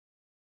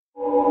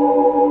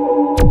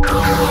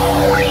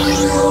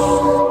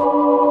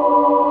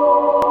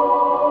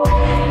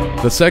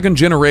The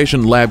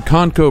second-generation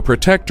Labconco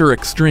Protector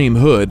XStream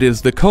hood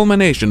is the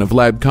culmination of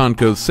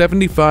Labconco's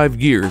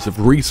 75 years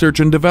of research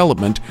and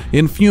development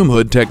in fume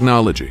hood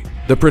technology.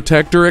 The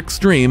Protector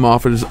XStream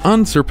offers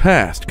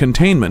unsurpassed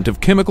containment of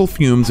chemical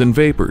fumes and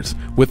vapors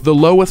with the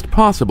lowest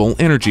possible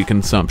energy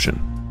consumption.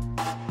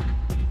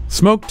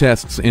 Smoke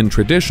tests in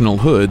traditional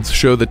hoods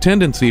show the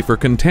tendency for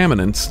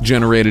contaminants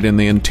generated in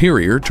the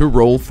interior to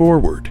roll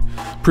forward,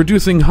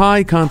 producing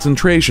high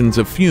concentrations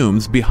of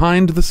fumes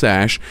behind the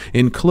sash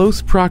in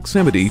close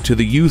proximity to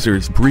the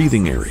user's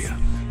breathing area.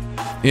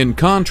 In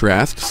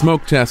contrast,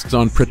 smoke tests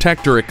on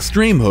Protector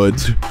XStream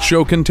hoods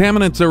show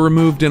contaminants are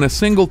removed in a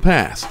single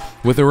pass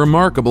with a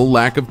remarkable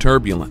lack of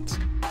turbulence.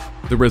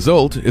 The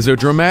result is a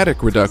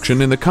dramatic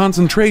reduction in the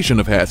concentration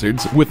of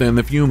hazards within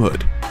the fume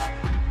hood.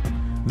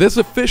 This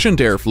efficient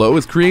airflow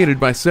is created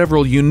by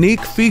several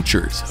unique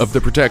features of the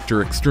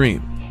Protector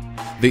XStream.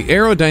 The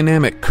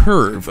aerodynamic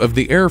curve of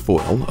the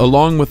airfoil,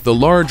 along with the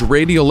large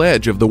radial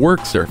edge of the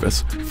work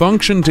surface,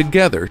 function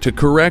together to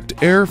correct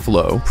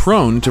airflow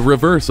prone to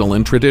reversal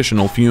in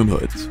traditional fume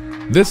hoods.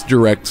 This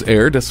directs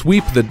air to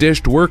sweep the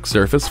dished work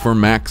surface for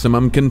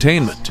maximum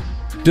containment.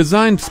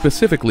 Designed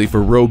specifically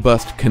for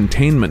robust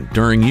containment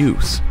during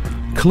use,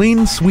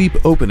 clean sweep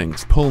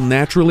openings pull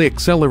naturally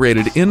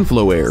accelerated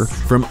inflow air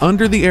from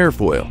under the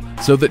airfoil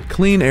so that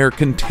clean air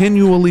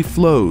continually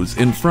flows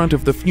in front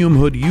of the fume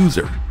hood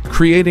user,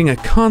 creating a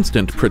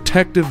constant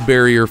protective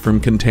barrier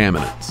from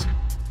contaminants.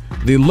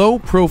 The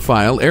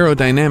low-profile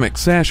aerodynamic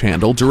sash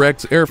handle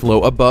directs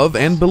airflow above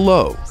and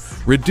below,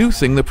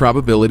 reducing the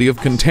probability of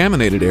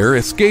contaminated air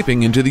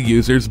escaping into the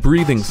user's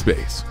breathing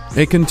space.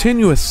 A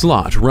continuous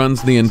slot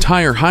runs the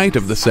entire height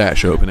of the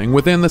sash opening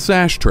within the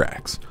sash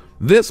tracks.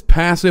 This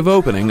passive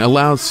opening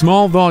allows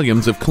small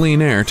volumes of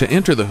clean air to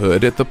enter the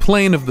hood at the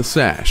plane of the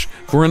sash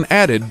for an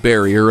added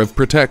barrier of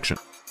protection.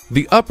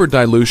 The upper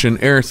dilution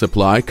air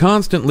supply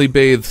constantly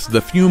bathes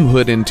the fume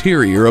hood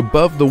interior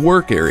above the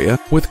work area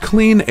with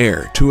clean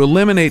air to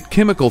eliminate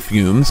chemical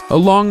fumes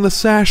along the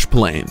sash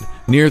plane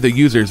near the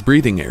user's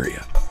breathing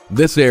area.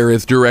 This air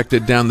is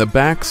directed down the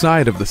back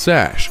side of the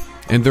sash,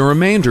 and the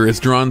remainder is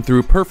drawn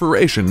through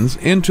perforations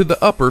into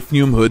the upper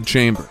fume hood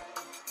chamber.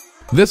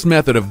 This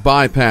method of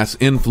bypass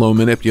inflow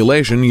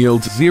manipulation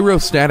yields zero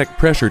static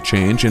pressure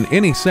change in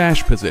any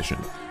sash position,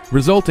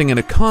 resulting in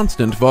a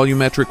constant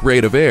volumetric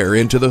rate of air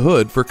into the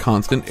hood for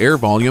constant air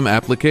volume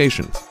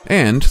applications,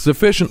 and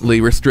sufficiently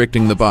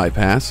restricting the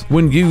bypass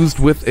when used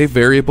with a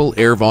variable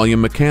air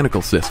volume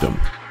mechanical system.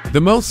 The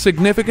most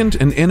significant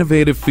and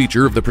innovative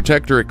feature of the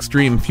Protector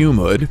XStream fume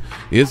hood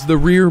is the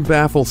rear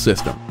baffle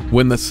system.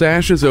 When the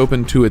sash is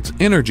open to its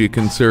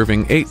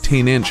energy-conserving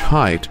 18-inch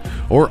height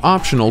or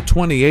optional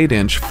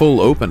 28-inch full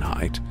open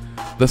height,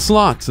 the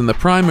slots in the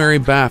primary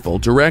baffle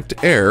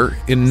direct air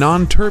in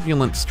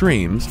non-turbulent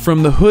streams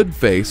from the hood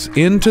face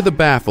into the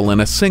baffle in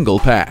a single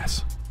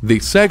pass. The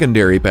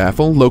secondary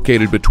baffle,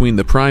 located between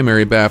the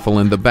primary baffle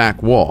and the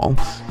back wall,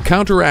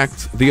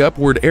 counteracts the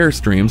upward air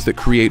streams that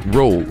create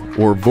roll,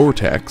 or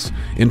vortex,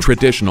 in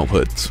traditional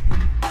hoods.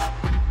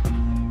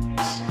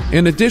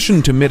 In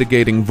addition to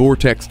mitigating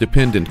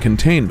vortex-dependent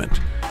containment,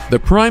 the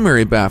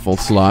primary baffle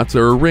slots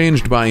are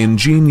arranged by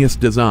ingenious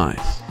design.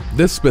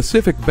 This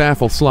specific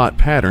baffle slot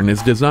pattern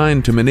is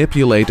designed to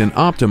manipulate and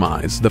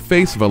optimize the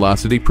face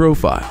velocity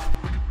profile.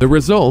 The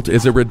result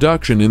is a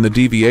reduction in the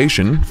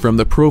deviation from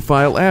the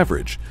profile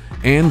average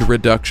and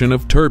reduction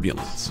of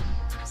turbulence.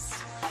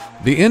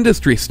 The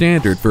industry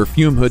standard for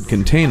fume hood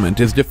containment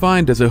is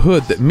defined as a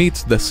hood that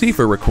meets the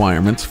SEFA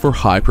requirements for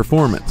high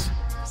performance.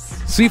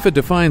 SEFA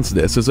defines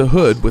this as a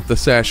hood with the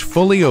sash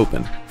fully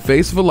open,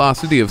 face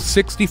velocity of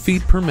 60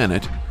 feet per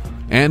minute,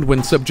 and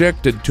when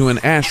subjected to an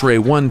ASHRAE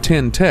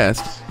 110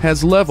 test,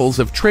 has levels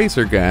of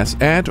tracer gas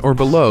at or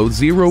below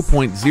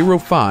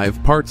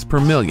 0.05 parts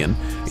per million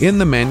in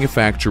the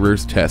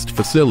manufacturer's test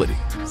facility.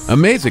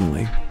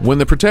 Amazingly, when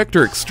the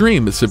Protector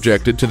XStream is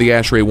subjected to the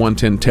ASHRAE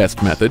 110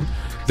 test method,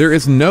 there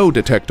is no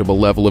detectable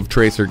level of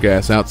tracer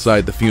gas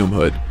outside the fume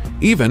hood,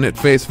 even at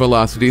face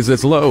velocities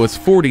as low as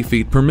 40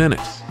 feet per minute.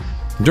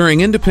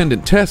 During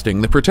independent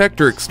testing, the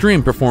Protector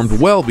XStream performed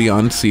well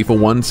beyond SEFA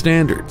 1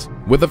 standards.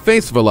 With a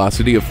face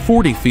velocity of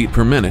 40 feet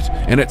per minute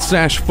and its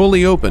sash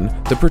fully open,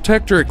 the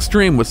Protector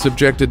XStream was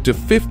subjected to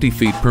 50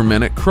 feet per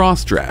minute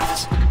cross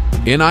drafts,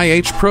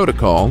 NIH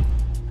protocol,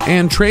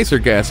 and tracer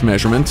gas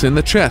measurements in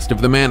the chest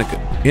of the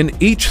mannequin. In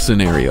each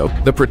scenario,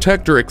 the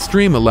Protector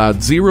XStream allowed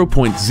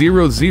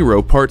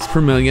 0.00 parts per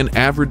million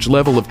average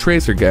level of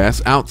tracer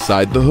gas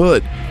outside the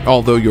hood.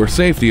 Although your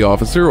safety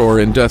officer or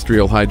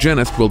industrial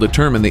hygienist will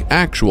determine the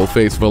actual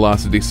face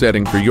velocity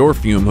setting for your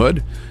fume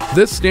hood,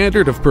 this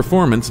standard of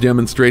performance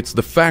demonstrates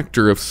the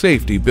factor of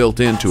safety built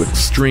into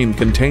extreme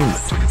containment.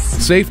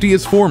 Safety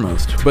is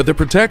foremost, but the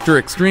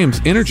Protector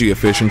XStream's energy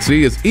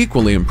efficiency is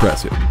equally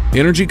impressive.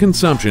 Energy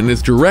consumption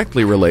is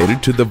directly related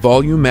to the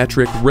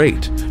volumetric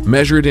rate,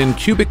 measured in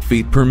cubic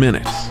feet per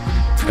minute.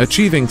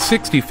 Achieving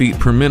 60 feet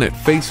per minute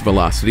face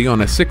velocity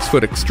on a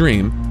 6-foot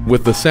Extreme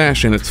with the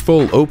sash in its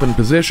full open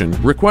position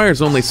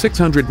requires only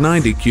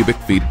 690 cubic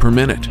feet per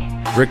minute.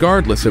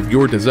 Regardless of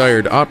your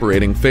desired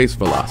operating face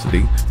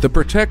velocity, the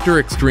Protector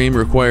Extreme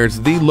requires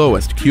the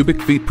lowest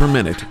cubic feet per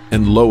minute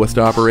and lowest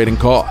operating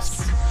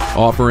cost.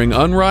 Offering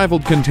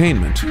unrivaled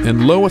containment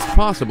and lowest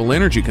possible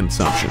energy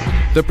consumption,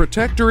 the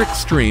Protector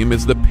Extreme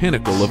is the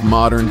pinnacle of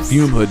modern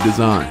fume hood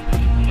design.